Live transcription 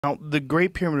Now, the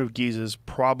Great Pyramid of Giza is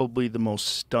probably the most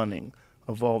stunning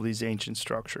of all these ancient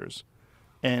structures.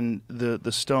 And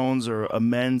the stones are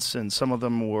immense, and some of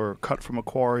them were cut from a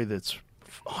quarry that's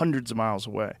hundreds of miles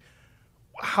away.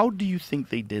 How do you think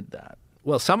they did that?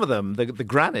 Well, some of them, the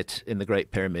granite in the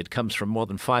Great Pyramid comes from more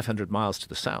than 500 miles to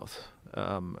the south.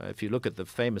 If you look at the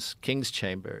famous King's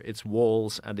Chamber, its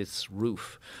walls and its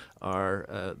roof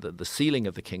are the ceiling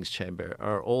of the King's Chamber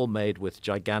are all made with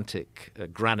gigantic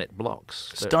granite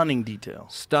blocks. Stunning detail.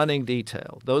 Stunning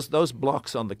detail. Those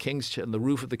blocks on the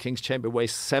roof of the King's Chamber weigh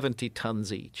 70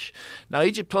 tons each. Now,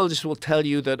 Egyptologists will tell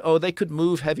you that, oh, they could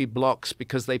move heavy blocks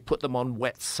because they put them on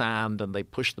wet sand and they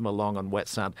push them along on wet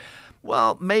sand.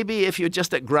 Well, maybe if you're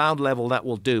just at ground level, that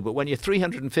will do. But when you're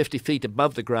 350 feet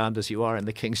above the ground, as you are in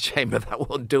the King's Chamber, that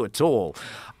won't do at all.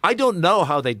 I don't know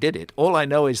how they did it. All I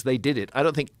know is they did it. I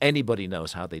don't think anybody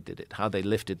knows how they did it, how they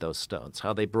lifted those stones,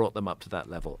 how they brought them up to that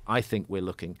level. I think we're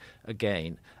looking,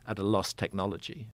 again, at a lost technology.